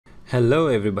Hello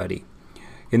everybody.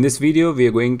 In this video we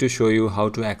are going to show you how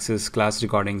to access class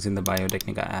recordings in the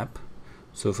Biotecnika app.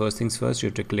 So first things first, you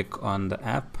have to click on the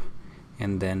app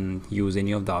and then use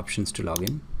any of the options to log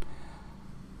in.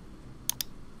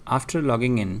 After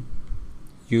logging in,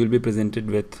 you will be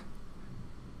presented with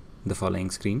the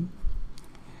following screen.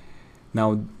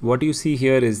 Now what you see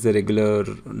here is the regular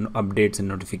updates and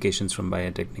notifications from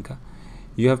Biotecnika.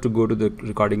 You have to go to the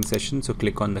recording session, so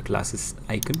click on the classes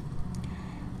icon.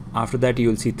 After that you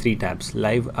will see three tabs: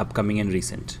 live, upcoming and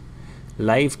recent.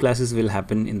 Live classes will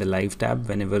happen in the live tab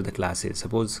whenever the class is.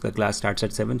 Suppose the class starts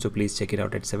at 7, so please check it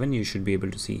out at 7. You should be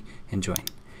able to see and join.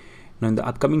 Now in the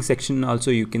upcoming section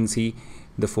also you can see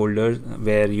the folder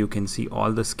where you can see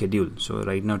all the schedule. So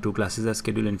right now 2 classes are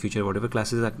scheduled. In future whatever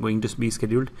classes are going to be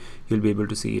scheduled, you'll be able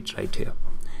to see it right here.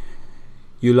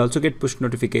 You'll also get push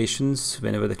notifications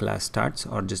whenever the class starts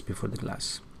or just before the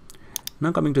class.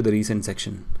 Now coming to the recent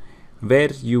section,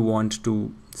 where you want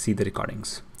to see the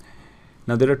recordings.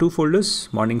 Now there are 2 folders,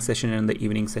 morning session and the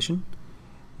evening session.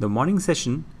 The morning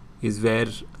session is where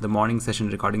the morning session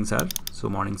recordings are. So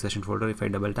morning session folder, if I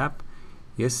double tap,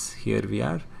 yes, here we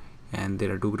are, and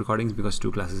there are 2 recordings because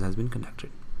 2 classes has been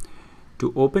conducted.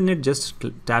 To open it, just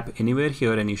tap anywhere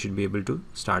here and you should be able to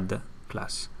start the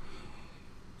class.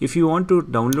 If you want to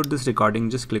download this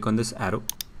recording, just click on this arrow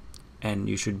and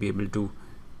you should be able to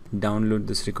download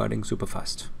this recording super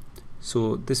fast.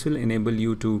 So this will enable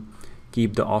you to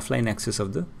keep the offline access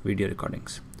of the video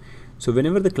recordings. So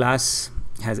whenever the class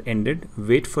has ended,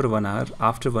 wait for 1 hour.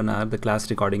 After 1 hour, the class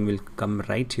recording will come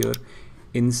right here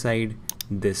inside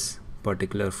this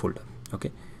particular folder.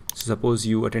 Okay. So suppose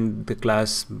you attend the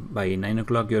class by 9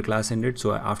 o'clock, your class ended.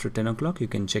 So after 10 o'clock, you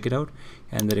can check it out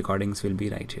and the recordings will be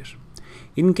right here.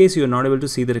 In case you are not able to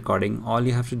see the recording, all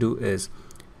you have to do is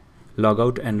log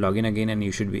out and log in again and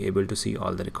you should be able to see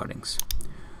all the recordings.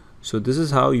 So this is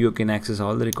how you can access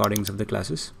all the recordings of the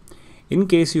classes. In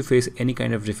case you face any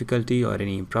kind of difficulty or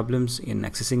any problems in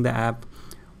accessing the app,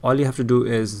 all you have to do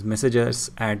is message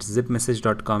us at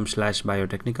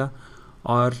zipmessage.com/biotecnika,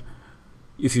 or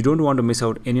if you don't want to miss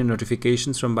out any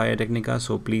notifications from Biotecnika,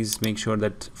 so please make sure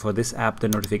that for this app the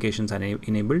notifications are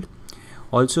enabled.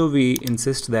 Also, we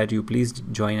insist that you please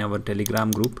join our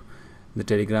Telegram group. The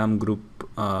Telegram group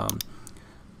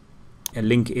a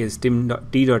link is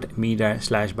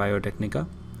t.me/biotecnika,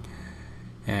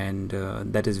 and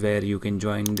that is where you can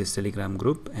join this Telegram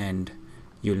group and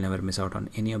you'll never miss out on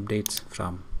any updates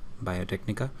from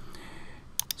Biotecnika.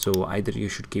 So either you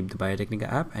should keep the Biotecnika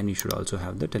app and you should also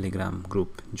have the Telegram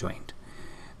group joined.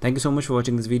 Thank you so much for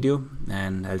watching this video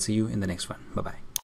and I'll see you in the next one. Bye bye.